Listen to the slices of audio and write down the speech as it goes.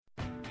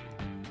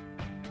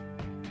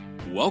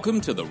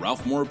Welcome to the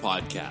Ralph Moore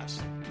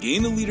Podcast.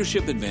 Gain a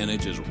leadership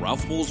advantage as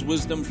Ralph pulls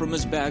wisdom from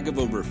his bag of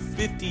over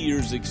 50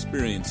 years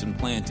experience in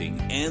planting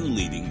and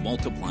leading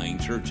multiplying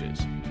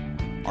churches.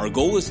 Our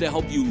goal is to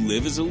help you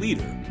live as a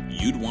leader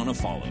you'd want to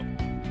follow.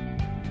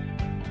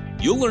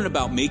 You'll learn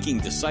about making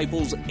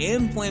disciples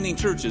and planting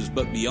churches,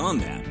 but beyond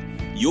that,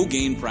 you'll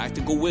gain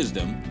practical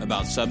wisdom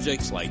about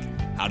subjects like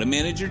how to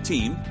manage your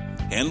team,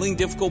 handling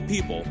difficult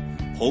people,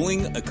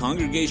 pulling a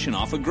congregation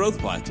off a growth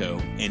plateau,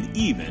 and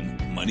even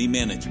money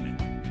management.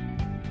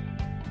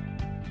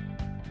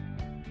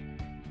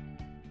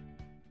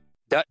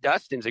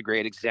 Dustin's a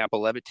great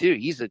example of it too.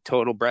 He's a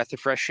total breath of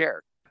fresh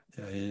air.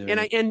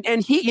 Yeah.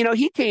 And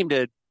he came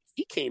to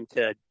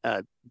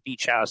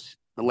Beach House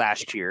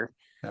last year.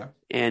 Yeah.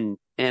 And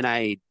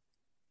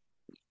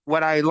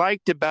what I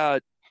liked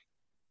about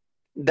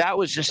that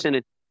was just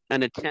an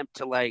attempt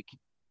to like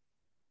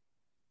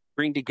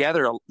bring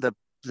together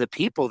the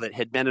people that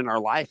had been in our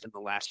life in the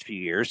last few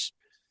years.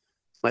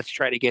 Let's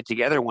try to get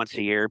together once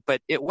a year, but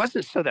it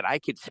wasn't so that I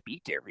could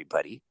speak to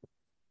everybody.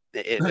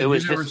 It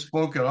was never just,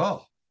 spoke at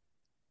all.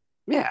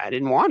 Yeah, I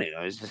didn't want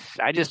to.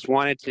 I just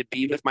wanted to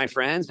be with my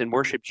friends and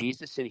worship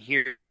Jesus and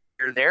hear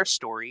their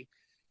story.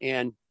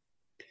 And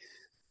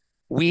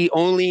my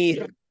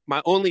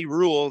only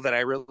rule that I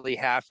really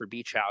have for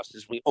Beach House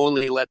is we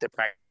only let the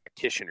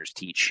practitioners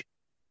teach.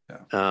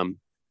 Yeah.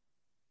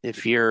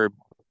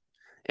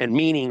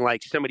 Meaning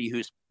like somebody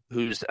who's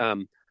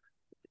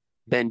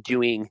been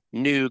doing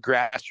new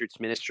grassroots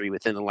ministry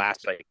within the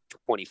last like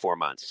 24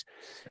 months,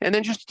 and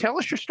then just tell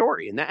us your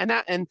story. And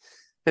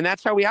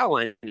that's how we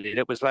outlined it.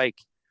 It was like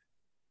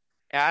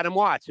Adam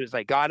Watts. It was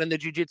like God in the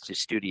jiu-jitsu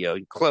studio.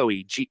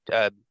 Chloe,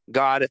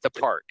 God at the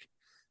park.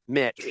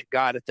 Mitch,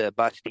 God at the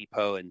bus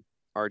depot in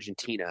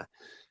Argentina.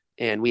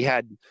 And we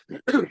had,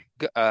 it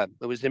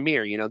was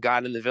Amir,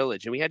 God in the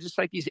village. And we had just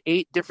like these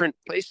 8 different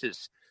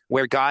places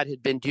where God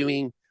had been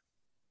doing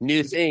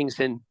new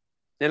things. And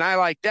I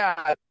like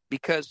that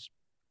because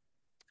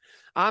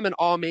I'm an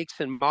all makes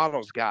and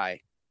models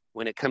guy.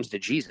 When it comes to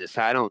Jesus,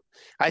 I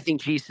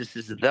think Jesus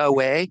is the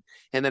way.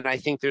 And then I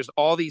think there's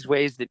all these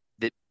ways that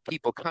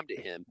people come to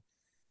him.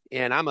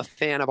 And I'm a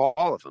fan of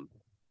all of them.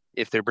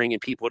 If they're bringing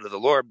people to the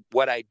Lord,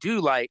 what I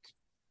do like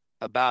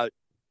about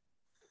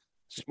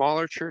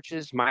smaller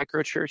churches,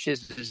 micro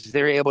churches, is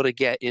they're able to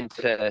get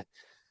into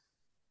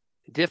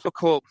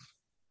difficult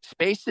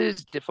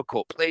spaces,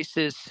 difficult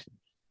places,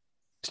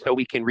 so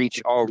we can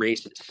reach all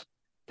races.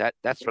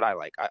 That's what I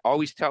like. I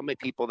always tell my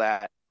people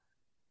that.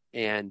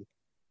 And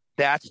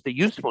that's the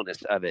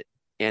usefulness of it.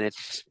 And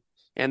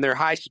they're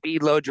high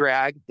speed, low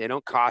drag. They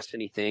don't cost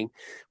anything.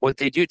 What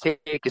they do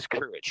take is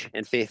courage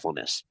and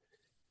faithfulness.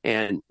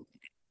 And,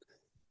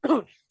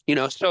 so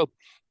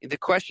the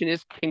question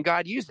is, can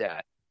God use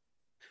that?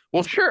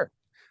 Well, sure.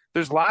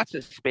 There's lots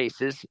of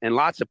spaces and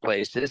lots of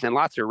places and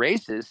lots of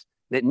races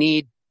that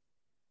need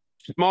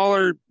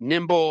smaller,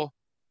 nimble,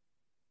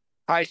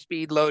 high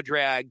speed, low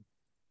drag,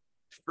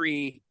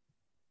 free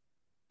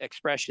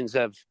expressions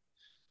of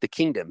the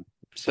kingdom,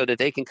 so that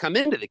they can come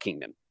into the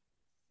kingdom.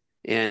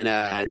 And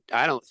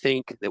I don't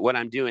think that what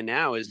I'm doing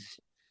now is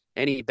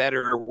any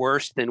better or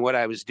worse than what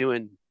I was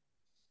doing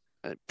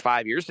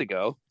 5 years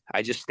ago.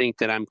 I just think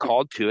that I'm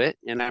called to it,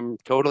 and I'm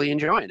totally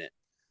enjoying it.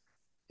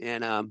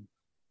 And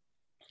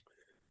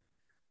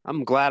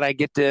I'm glad I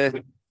get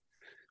to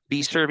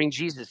be serving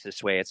Jesus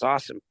this way. It's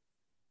awesome.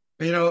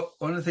 One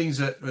of the things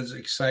that was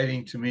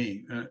exciting to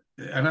me,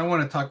 and I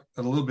want to talk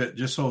a little bit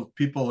just so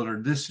people that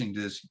are listening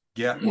to this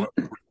get what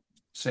we're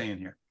saying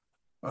here.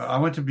 I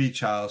went to Beach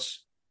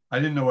House. I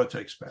didn't know what to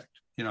expect.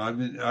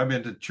 I've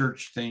been to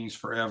church things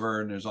forever,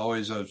 and there's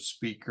always a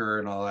speaker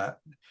and all that.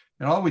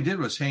 And all we did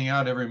was hang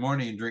out every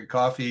morning and drink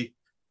coffee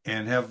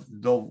and have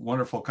the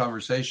wonderful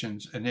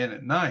conversations. And then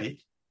at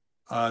night,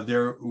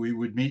 we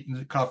would meet in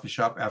the coffee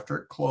shop after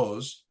it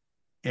closed,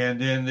 and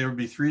then there would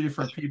be 3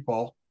 different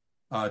people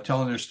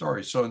telling their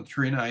stories. So in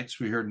 3 nights,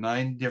 we heard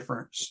 9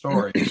 different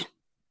stories,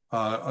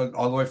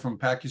 all the way from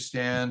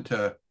Pakistan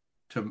to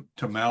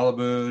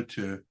Malibu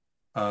to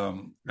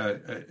an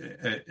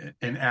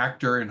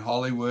actor in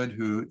Hollywood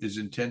who is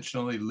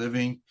intentionally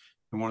living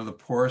in one of the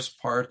poorest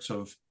parts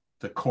of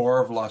the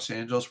core of Los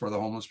Angeles where the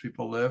homeless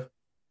people live.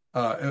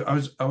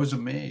 I was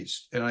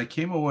amazed, and I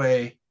came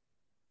away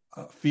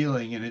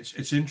feeling, and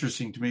it's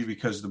interesting to me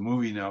because the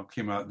movie now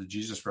came out, The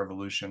Jesus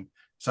Revolution.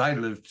 So I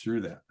lived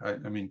through that.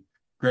 I mean,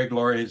 Greg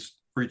Laurie has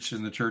preached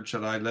in the church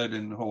that I led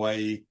in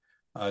Hawaii.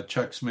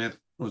 Chuck Smith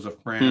was a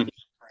friend,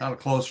 not a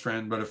close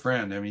friend, but a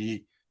friend. I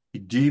mean, he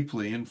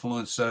deeply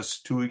influenced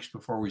us 2 weeks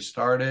before we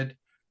started.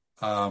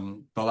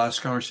 The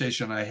last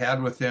conversation I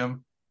had with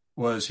him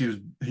was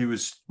he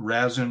was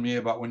razzing me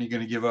about when you're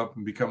going to give up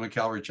and become a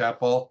Calvary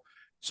Chapel.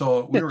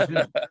 So we were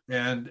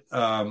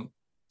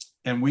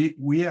and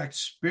we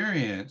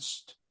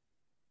experienced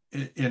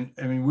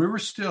we were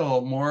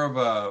still more of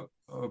a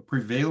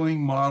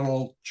prevailing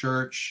model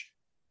church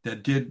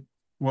that did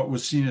what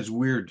was seen as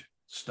weird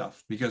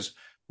stuff, because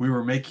we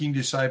were making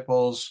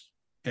disciples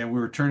and we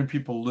were turning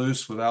people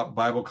loose without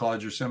Bible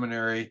college or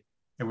seminary,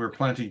 and we were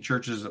planting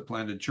churches that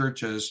planted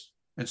churches.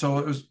 And so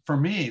it was, for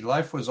me,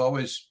 life was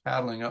always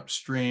paddling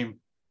upstream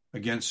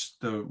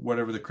against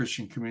whatever the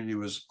Christian community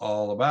was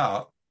all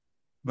about.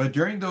 But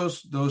during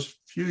those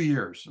few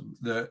years,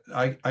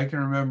 I can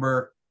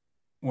remember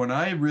when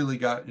I really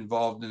got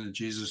involved in the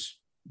Jesus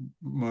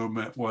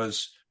movement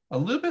was a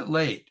little bit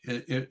late.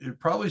 It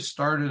probably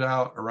started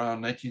out around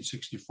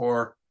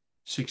 1964,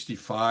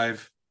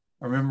 65.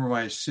 I remember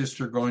my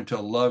sister going to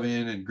a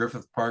Love-In in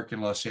Griffith Park in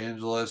Los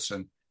Angeles,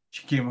 and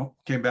she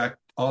came back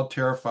all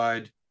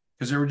terrified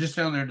because they were just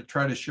down there to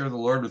try to share the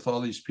Lord with all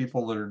these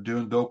people that are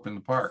doing dope in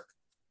the park.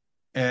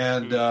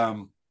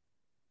 And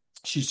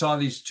she saw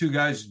these two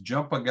guys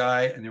jump a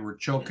guy, and they were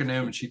choking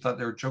him, and she thought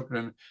they were choking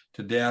him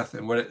to death.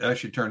 And what it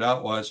actually turned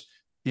out was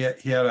he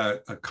had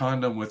a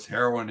condom with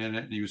heroin in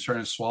it, and he was trying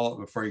to swallow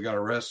it before he got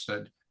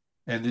arrested.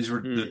 And these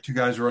were the two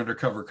guys were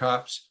undercover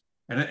cops.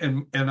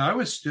 And I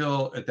was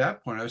still, at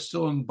that point, I was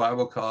still in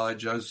Bible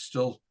college. I was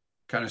still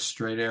kind of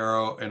straight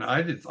arrow, and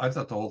I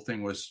thought the whole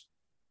thing was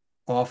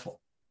awful.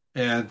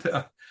 And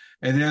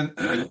then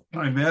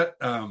I met.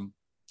 I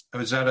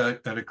was at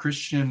a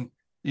Christian.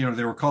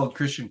 They were called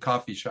Christian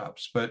coffee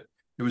shops, but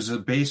it was the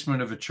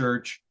basement of a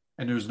church,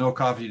 and there was no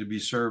coffee to be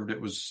served.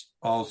 It was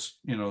all,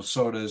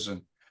 sodas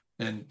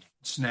and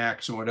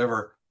snacks and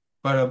whatever.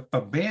 But a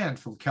band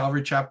from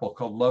Calvary Chapel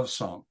called Love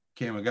Song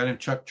came. A guy named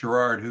Chuck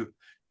Girard, who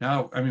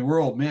now,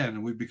 we're old men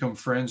and we've become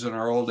friends in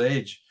our old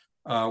age.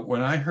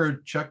 When I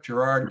heard Chuck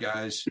Girard,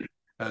 guys,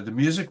 the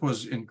music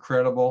was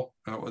incredible.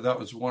 That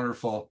was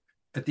wonderful.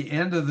 At the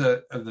end of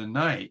the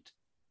night,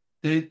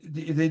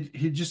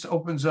 he just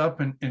opens up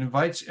and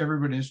invites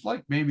everybody. It's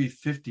like maybe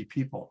 50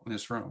 people in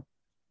this room.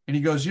 And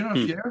he goes,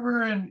 if you're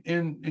ever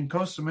in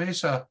Costa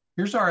Mesa,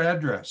 here's our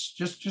address.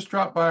 Just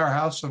drop by our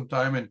house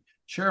sometime and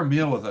share a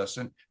meal with us.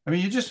 And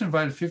you just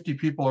invited 50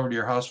 people over to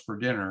your house for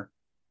dinner,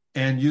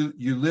 and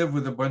you live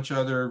with a bunch of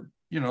other,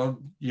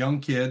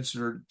 young kids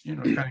or,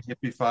 kind of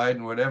hippified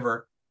and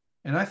whatever.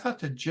 And I thought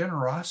the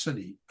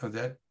generosity of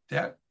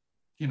that,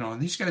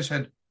 and these guys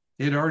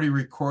they'd already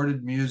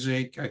recorded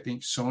music. I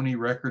think Sony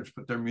Records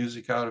put their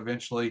music out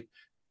eventually.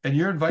 And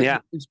you're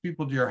inviting these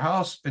people to your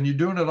house, and you're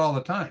doing it all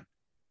the time.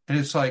 And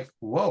it's like,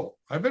 whoa,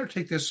 I better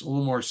take this a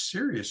little more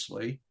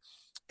seriously.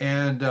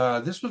 And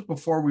this was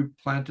before we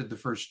planted the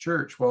first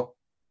church. Well,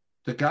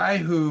 the guy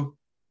who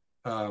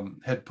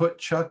had put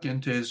Chuck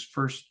into his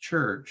first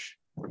church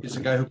is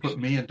the guy who put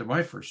me into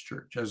my first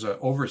church as an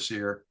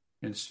overseer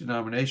in his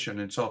denomination.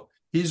 And so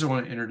he's the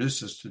one that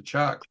introduced us to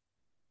Chuck.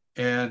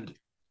 And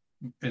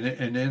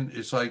then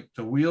it's like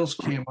the wheels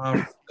came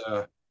off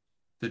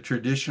the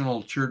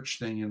traditional church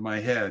thing in my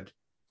head.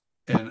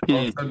 And all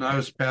of a sudden I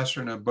was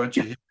pastoring a bunch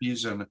of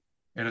hippies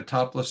and a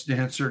topless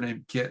dancer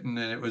named Kitten.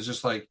 And it was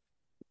just like,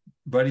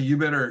 buddy, you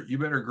better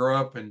grow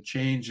up and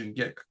change and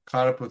get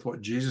caught up with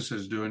what Jesus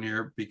is doing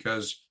here,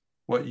 because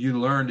what you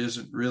learned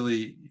isn't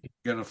really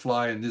going to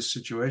fly in this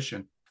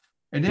situation.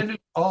 And then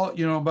it all,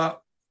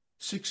 about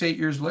 6-8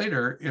 years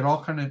later, it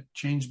all kind of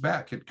changed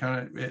back.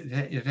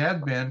 It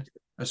had been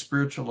a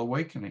spiritual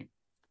awakening.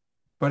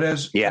 But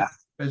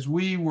as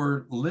we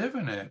were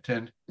living it,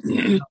 and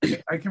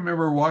I can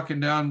remember walking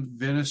down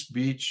Venice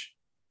Beach,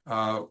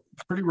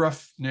 pretty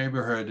rough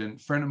neighborhood, and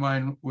a friend of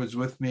mine was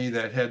with me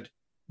that had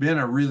been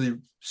a really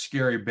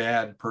scary,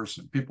 bad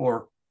person. People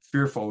were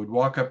fearful. We'd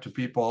walk up to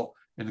people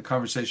and the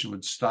conversation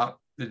would stop.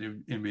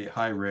 It'd be,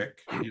 "Hi,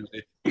 Rick."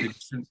 They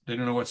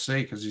don't know what to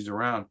say because he's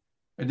around.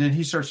 And then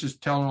he starts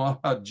just telling them all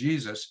about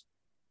Jesus.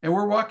 And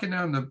we're walking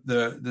down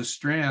the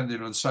strand,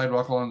 the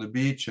sidewalk along the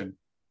beach, and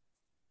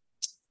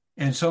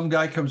some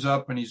guy comes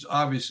up, and he's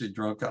obviously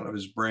drunk out of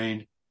his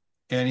brain,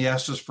 and he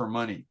asks us for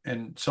money.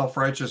 And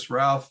self-righteous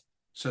Ralph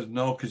says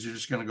no, because you're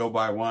just going to go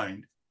buy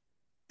wine.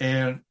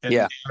 And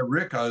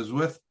Rick I was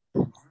with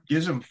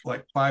gives him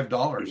like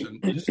 $5, and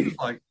this is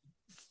like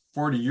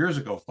 40 years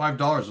ago.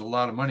 $5 is a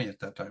lot of money at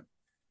that time,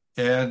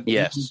 and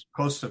it's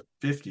close to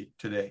 50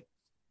 today.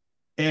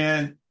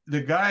 And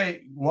the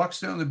guy walks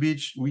down the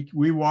beach.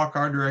 We walk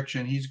our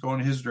direction. He's going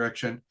his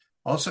direction.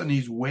 All of a sudden,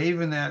 he's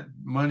waving that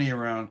money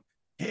around.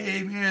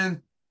 "Hey,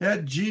 man,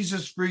 that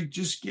Jesus freak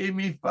just gave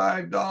me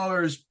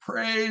 $5.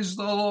 Praise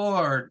the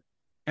Lord."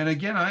 And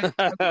again,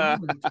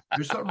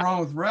 there's something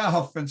wrong with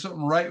Ralph and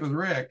something right with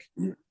Rick.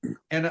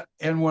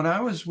 And when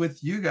I was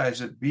with you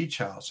guys at Beach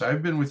House,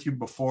 I've been with you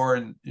before,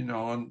 and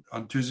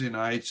on Tuesday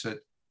nights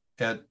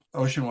at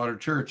Ocean Water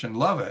Church, and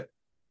love it.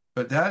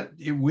 But that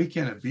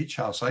weekend at Beach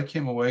House, I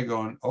came away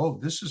going, "Oh,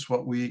 this is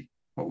what we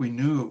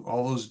knew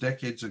all those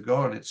decades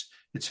ago, and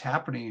it's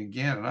happening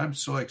again." And I'm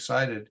so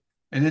excited.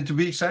 And then to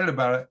be excited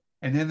about it,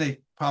 and then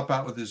they pop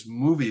out with this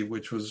movie,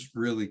 which was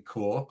really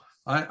cool.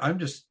 I'm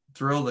just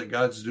thrilled that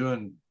God's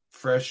doing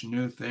fresh,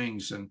 new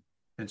things, and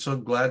so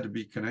glad to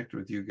be connected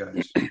with you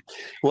guys.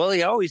 Well,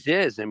 he always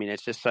is.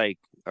 It's just like,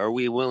 are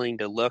we willing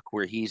to look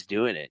where he's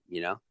doing it?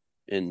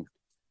 And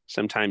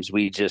sometimes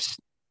we just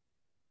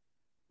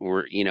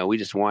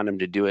want him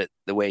to do it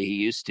the way he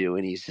used to,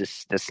 and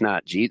that's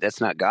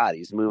not God.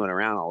 He's moving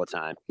around all the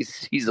time.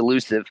 He's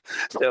elusive,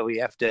 so we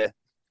have to.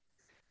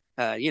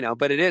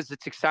 But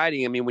it's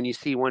exciting. When you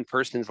see one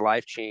person's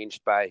life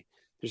changed by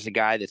There's a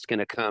guy that's going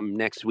to come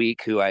next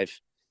week who I've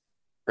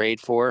prayed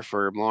for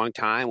a long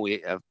time.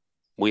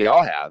 We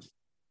all have.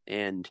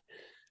 And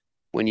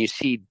when you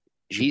see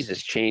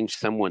Jesus change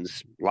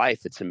someone's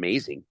life, it's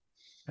amazing.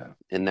 Yeah.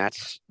 And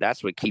that's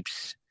what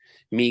keeps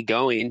me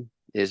going,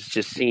 is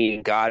just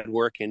seeing God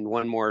work in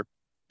one more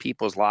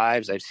people's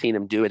lives. I've seen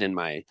him do it in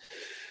my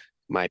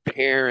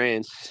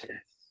parents,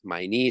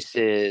 my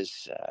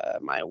nieces,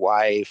 my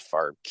wife,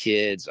 our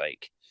kids.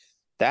 Like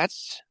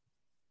that's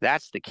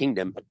the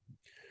kingdom.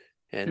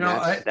 And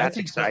that's I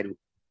think exciting.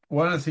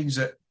 One of the things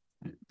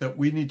that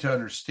we need to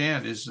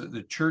understand is that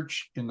the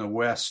church in the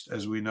West,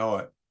 as we know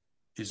it,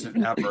 is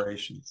an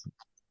aberration.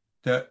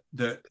 That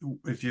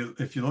if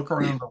you look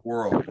around the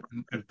world,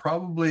 and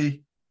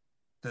probably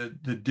the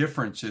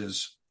difference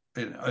is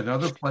in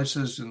other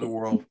places in the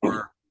world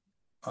where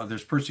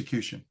there's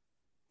persecution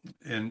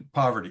and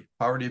poverty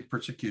and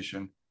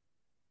persecution,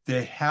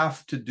 they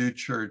have to do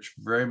church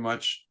very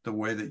much the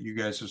way that you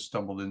guys have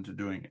stumbled into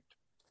doing it.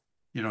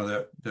 You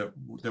know, that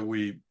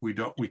we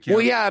can't.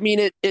 Well, yeah, I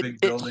mean,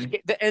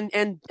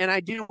 and I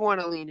do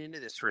want to lean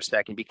into this for a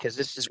second, because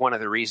this is one of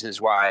the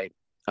reasons why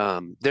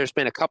there's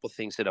been a couple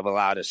things that have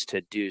allowed us to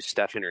do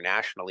stuff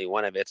internationally.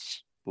 One of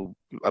it's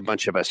a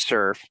bunch of us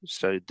surf,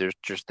 so there's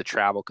just the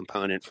travel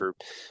component for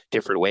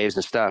different waves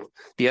and stuff.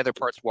 The other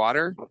part's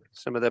water.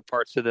 Some of the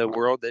parts of the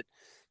world that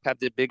have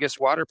the biggest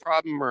water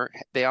problem, or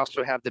they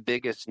also have the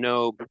biggest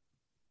no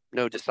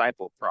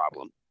disciple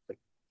problem.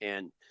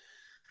 And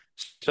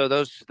so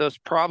those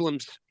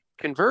problems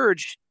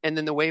converge, and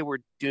then the way we're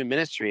doing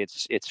ministry,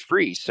 it's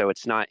free, so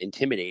it's not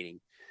intimidating.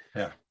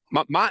 Yeah.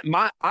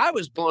 I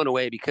was blown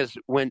away, because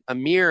when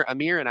Amir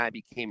and I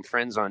became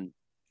friends on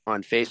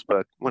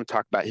Facebook, I want to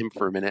talk about him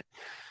for a minute.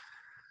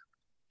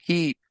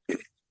 We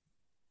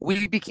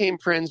became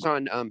friends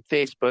on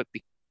Facebook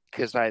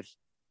because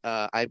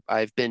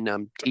I've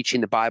been teaching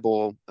the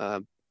Bible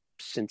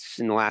since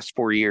in the last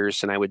 4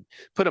 years, and I would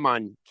put them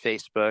on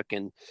Facebook,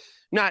 and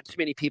not too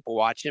many people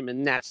watch them,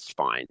 and that's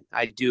fine.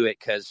 I do it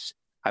because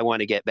I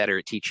want to get better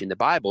at teaching the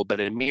Bible. But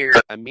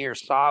Amir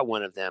saw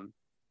one of them,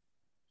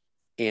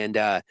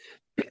 and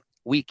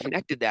we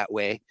connected that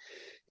way.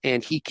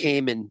 And he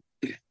came and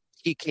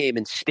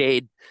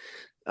stayed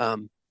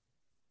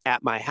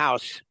at my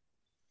house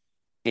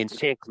in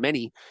San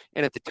Clemente.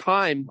 And at the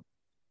time,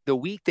 the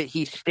week that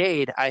he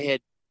stayed, I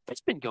had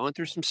just been going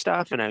through some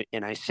stuff, and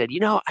I said,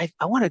 I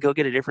want to go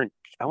get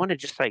I want to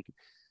just like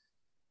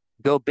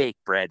go bake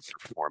bread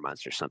for 4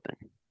 months or something.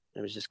 I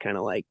was just kind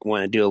of like,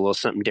 want to do a little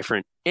something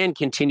different and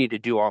continue to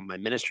do all my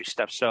ministry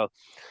stuff. So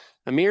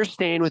Amir's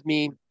staying with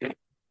me.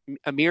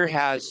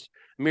 Amir's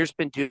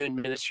been doing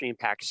ministry in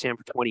Pakistan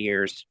for 20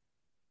 years.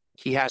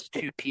 He has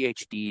 2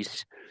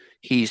 PhDs.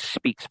 He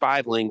speaks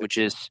 5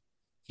 languages.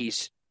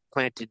 He's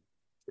planted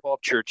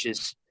 12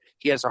 churches.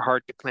 He has a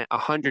heart to plant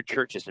 100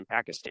 churches in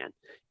Pakistan,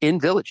 in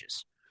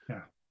villages.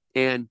 Yeah.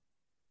 And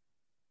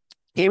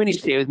came and he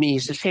stayed with me. He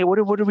says, "Hey, what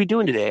are we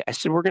doing today?" I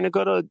said, "We're going to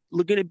go to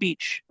Laguna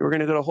Beach. We're going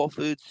to go to Whole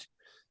Foods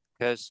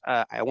because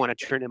I want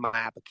to turn in my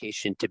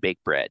application to bake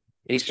bread."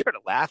 And he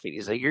started laughing.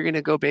 He's like, "You're going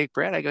to go bake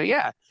bread?" I go,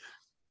 "Yeah."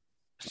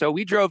 So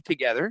we drove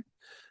together.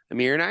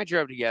 Amir and I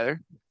drove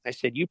together. I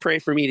said, "You pray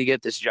for me to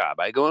get this job."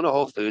 I go into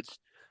Whole Foods.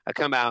 I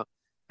come out.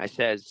 I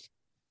said,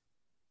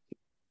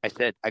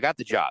 "I got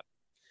the job."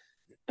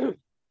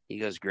 He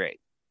goes, "Great."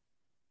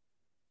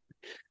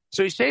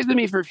 So he stays with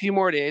me for a few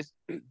more days.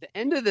 The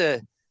end of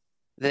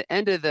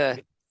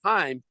the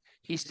time,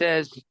 he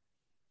says,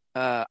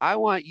 "I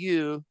want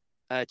you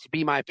to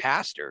be my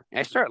pastor." And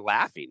I started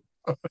laughing.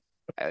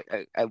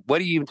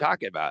 What are you even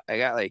talking about? I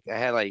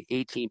had like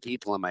 18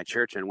 people in my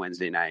church on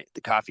Wednesday night at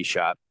the coffee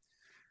shop.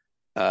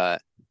 I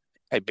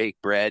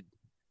baked bread.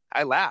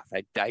 I laughed.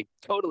 I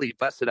totally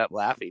busted up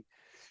laughing.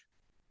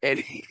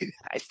 And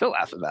I still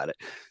laugh about it.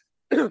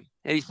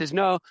 And he says,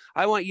 "No,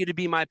 I want you to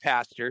be my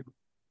pastor."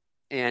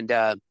 And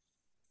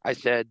I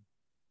said,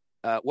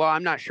 "Well,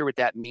 I'm not sure what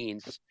that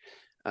means,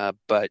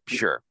 but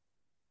sure."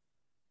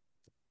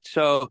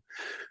 So,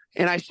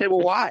 and I said,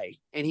 "Well, why?"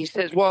 And he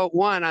says, "Well,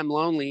 one, I'm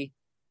lonely.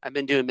 I've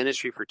been doing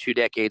ministry for 2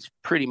 decades,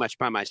 pretty much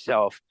by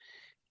myself.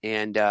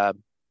 And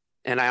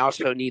I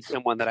also need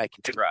someone that I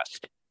can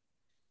trust.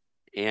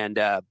 And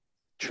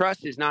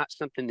trust is not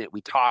something that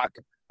we talk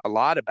a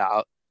lot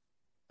about,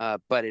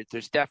 but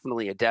there's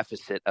definitely a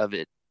deficit of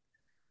it,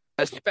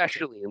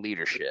 especially in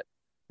leadership.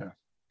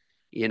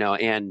 Yeah.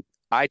 And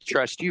I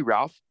trust you,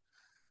 Ralph.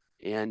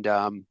 And,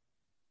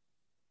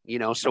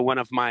 so one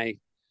of my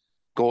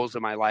goals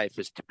in my life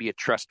is to be a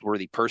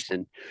trustworthy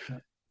person. Yeah.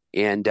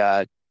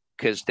 And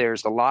because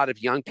there's a lot of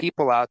young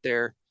people out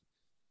there,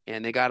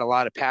 and they got a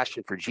lot of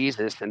passion for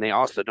Jesus, and they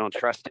also don't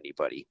trust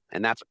anybody.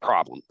 And that's a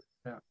problem.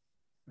 Yeah.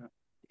 Yeah.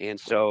 And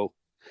so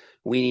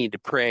we need to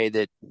pray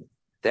that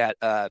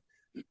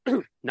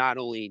not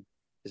only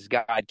does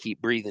God keep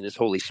breathing his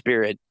Holy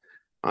Spirit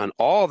on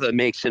all the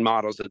makes and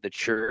models of the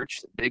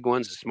church, the big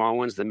ones, the small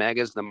ones, the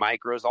megas, the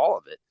micros, all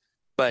of it,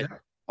 but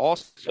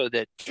also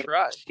that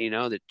trust,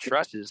 that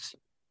trust is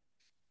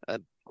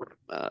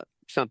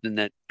something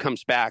that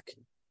comes back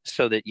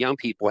so that young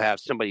people have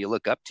somebody to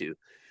look up to.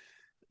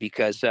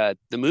 because the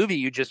movie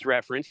you just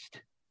referenced,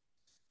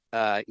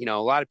 a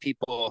lot of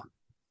people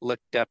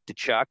looked up to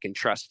Chuck and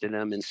trusted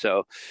him. And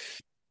so,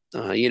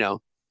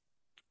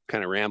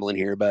 kind of rambling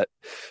here, but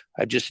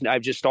I've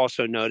just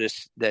also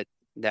noticed that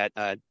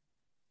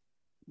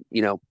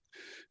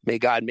may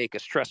God make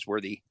us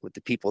trustworthy with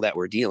the people that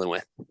we're dealing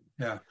with.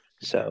 Yeah.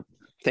 So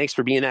thanks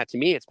for being that to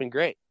me. It's been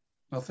great.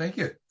 Well, thank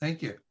you.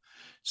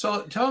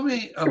 So tell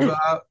me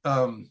about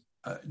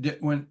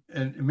when,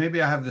 and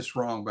maybe I have this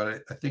wrong,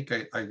 but I think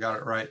I got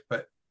it right.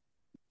 But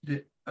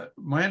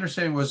my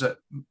understanding was that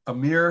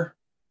Amir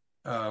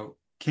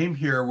came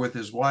here with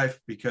his wife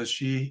because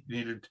she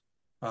needed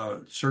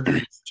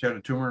surgery. She had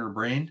a tumor in her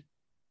brain.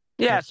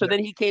 Yeah. So then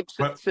he came.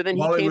 So then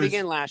he came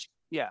again last.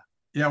 Yeah.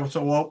 Yeah.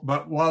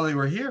 But while they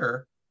were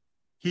here,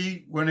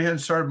 he went ahead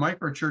and started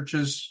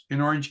microchurches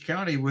in Orange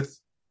County with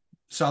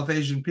South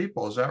Asian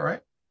people. Is that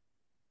right?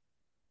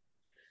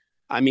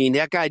 I mean,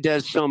 that guy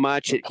does so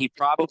much. He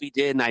probably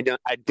did, and I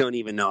don't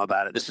even know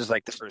about it. This is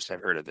like the first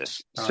I've heard of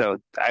this. So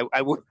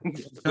I would.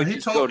 He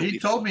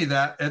told me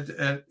that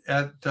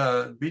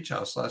at Beach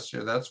House last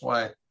year. That's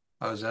why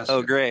I was asking.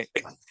 Oh, great,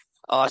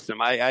 awesome.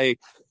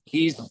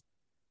 He's a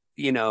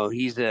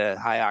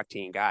high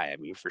octane guy. I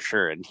mean, for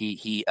sure. And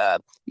he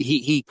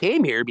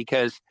came here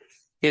because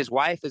his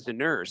wife is a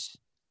nurse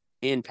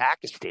in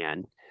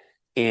Pakistan,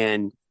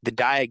 and the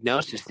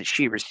diagnosis that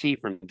she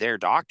received from their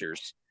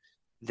doctors,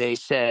 they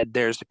said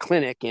there's a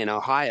clinic in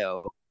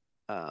Ohio,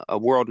 a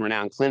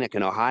world-renowned clinic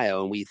in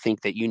Ohio, and we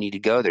think that you need to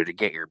go there to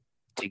get your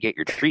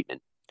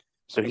treatment.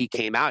 So he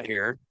came out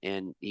here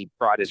and he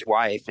brought his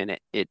wife, and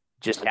it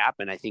just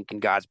happened, I think, in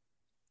God's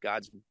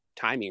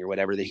timing or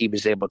whatever, that he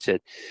was able to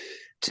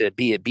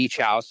be at Beach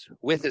House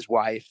with his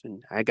wife.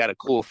 And I got a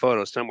cool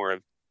photo somewhere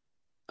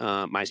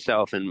of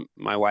myself and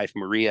my wife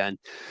Maria, and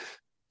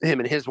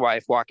him and his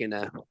wife walking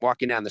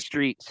down the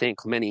street in St.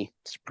 Clemente.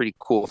 It's a pretty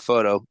cool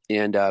photo,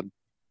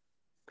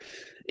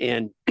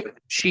 and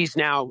she's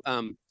now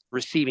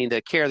receiving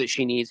the care that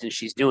she needs, and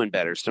she's doing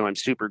better. So I'm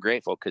super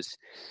grateful because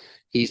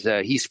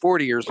he's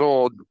 40 years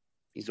old.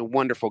 He's a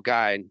wonderful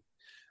guy, and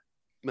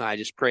I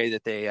just pray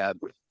that they have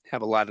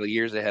a lot of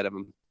years ahead of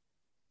them.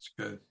 That's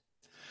good.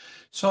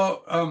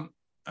 So I'm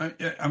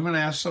going to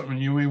ask something.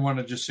 You may want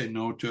to just say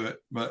no to it,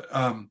 but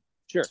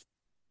sure.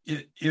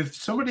 If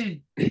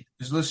somebody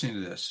is listening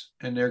to this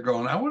and they're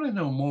going, I want to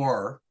know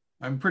more,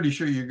 I'm pretty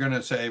sure you're going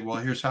to say, well,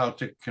 here's how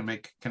to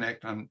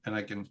connect on, and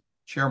I can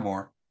share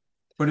more.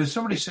 But if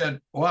somebody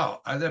said,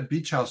 wow, that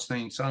Beach House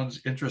thing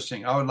sounds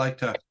interesting, I would like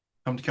to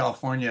come to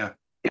California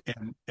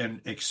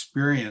and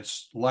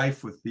experience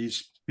life with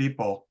these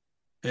people,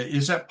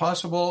 is that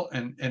possible?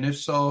 And if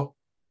so,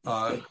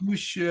 who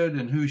should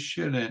and who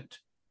shouldn't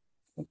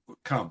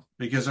come?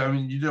 Because I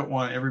mean, you don't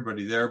want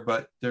everybody there,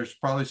 but there's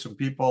probably some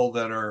people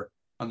that are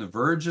on the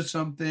verge of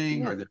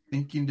something, or they're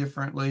thinking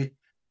differently.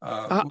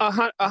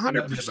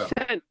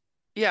 100%.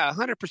 Yeah,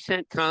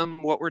 100% come.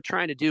 What we're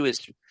trying to do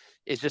is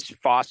just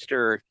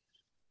foster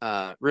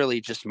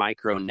really just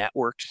micro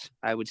networks,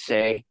 I would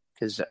say,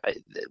 because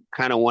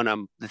kind of one of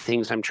the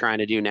things I'm trying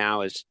to do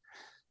now is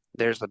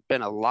there's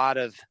been a lot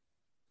of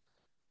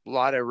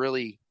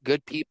really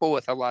good people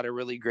with a lot of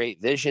really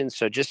great vision.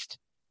 So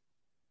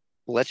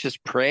let's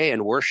just pray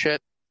and worship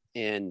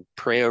and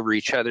pray over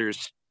each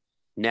other's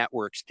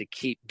networks to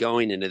keep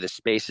going into the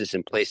spaces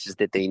and places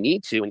that they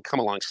need to, and come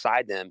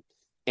alongside them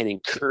and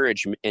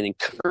encourage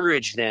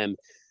them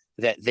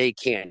that they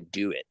can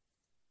do it.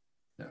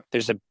 Yeah.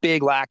 There's a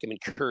big lack of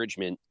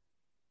encouragement,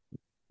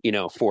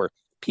 for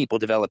people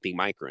developing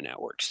micro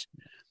networks.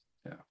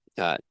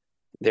 Yeah.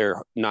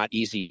 They're not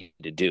easy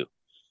to do.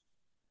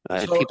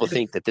 If people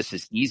think that this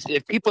is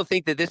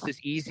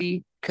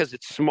easy because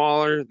it's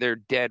smaller, they're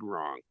dead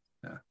wrong.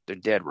 Yeah. They're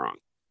dead wrong.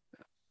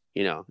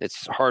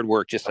 It's hard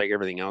work, just like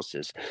everything else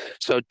is.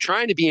 So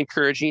trying to be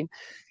encouraging,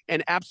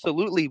 and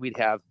absolutely we'd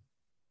have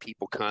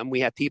people come.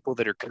 We have people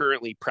that are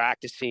currently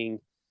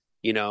practicing,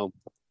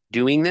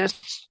 doing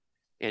this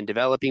and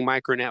developing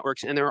micro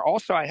networks. And there are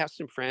also, I have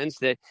some friends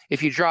that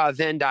if you draw a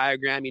Venn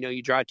diagram,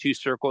 you draw two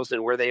circles,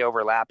 and where they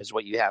overlap is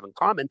what you have in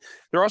common.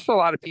 There are also a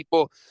lot of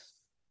people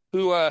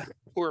who are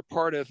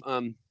part of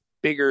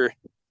bigger,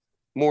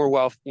 more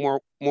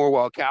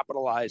well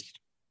capitalized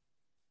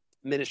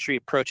ministry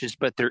approaches,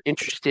 but they're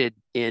interested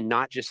in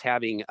not just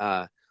having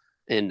my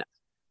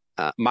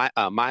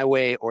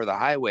way or the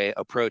highway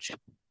approach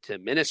to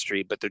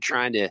ministry, but they're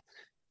trying to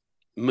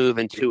move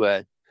into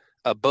a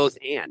both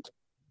and.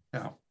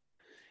 Yeah.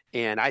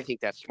 And I think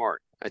that's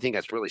smart. I think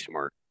that's really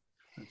smart.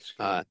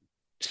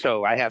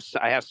 So I have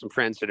some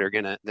friends that are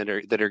gonna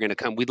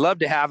come. We'd love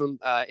to have them.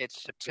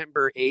 It's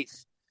September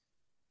 8th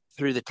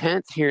through the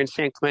 10th here in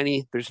San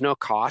Clemente. There's no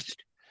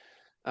cost.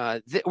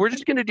 We're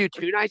just going to do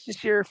 2 nights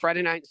this year,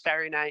 Friday night and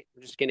Saturday night.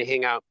 We're just going to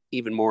hang out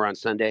even more on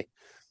Sunday.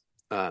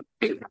 And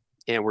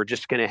we're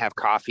just going to have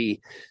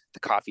coffee, the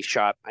coffee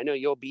shop. I know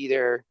you'll be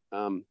there.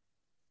 And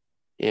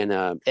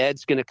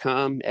Ed's going to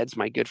come. Ed's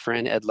my good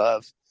friend, Ed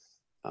Love.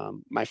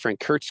 My friend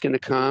Kurt's going to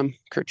come.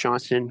 Kurt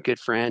Johnson, good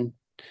friend.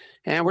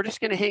 And we're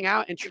just going to hang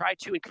out and try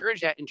to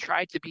encourage that and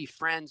try to be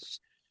friends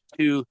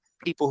to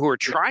people who are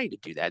trying to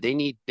do that. They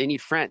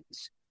need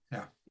friends.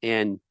 Yeah.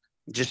 And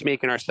just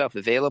making ourselves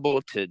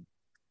available to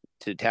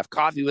have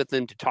coffee with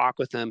them, to talk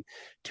with them,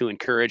 to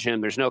encourage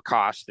them. There's no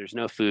cost. There's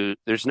no food.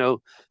 There's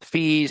no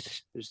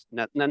fees. There's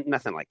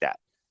nothing like that.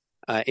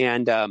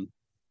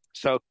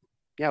 So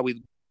yeah,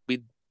 we'd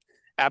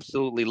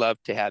absolutely love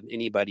to have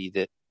anybody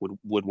that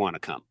would want to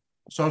come.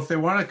 So if they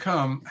want to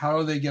come, how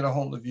do they get a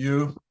hold of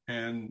you?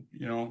 And,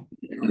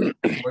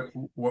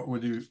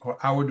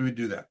 how would we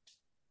do that?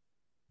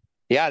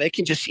 Yeah, they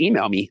can just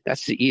email me.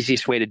 That's the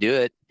easiest way to do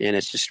it. And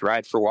it's just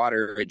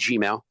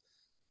rideforwater@gmail.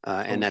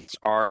 And that's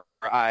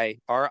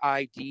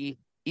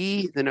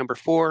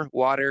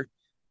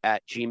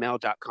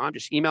RIDE4water@gmail.com.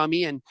 Just email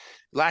me. And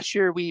last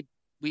year we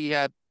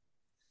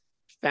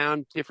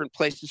found different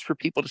places for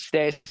people to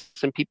stay.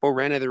 Some people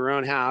rented their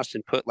own house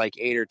and put like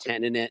 8 or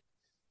 10 in it.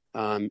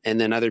 And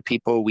then other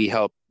people we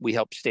help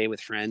stay with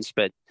friends,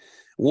 but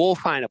we'll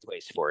find a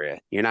place for you.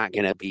 You're not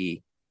going to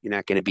be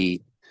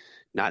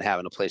not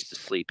having a place to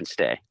sleep and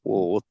stay.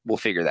 We'll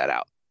figure that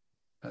out.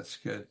 That's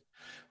good.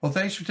 Well,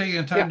 thanks for taking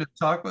the time to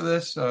talk with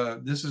us.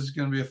 This is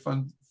going to be a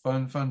fun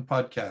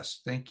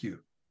podcast. Thank you.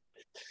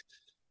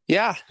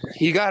 Yeah,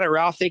 you got it,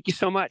 Ralph. Thank you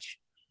so much.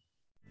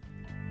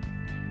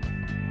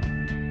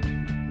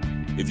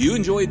 If you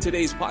enjoyed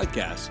today's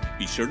podcast,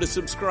 be sure to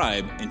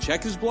subscribe and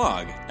check his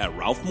blog at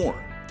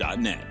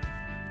ralphmoore.net.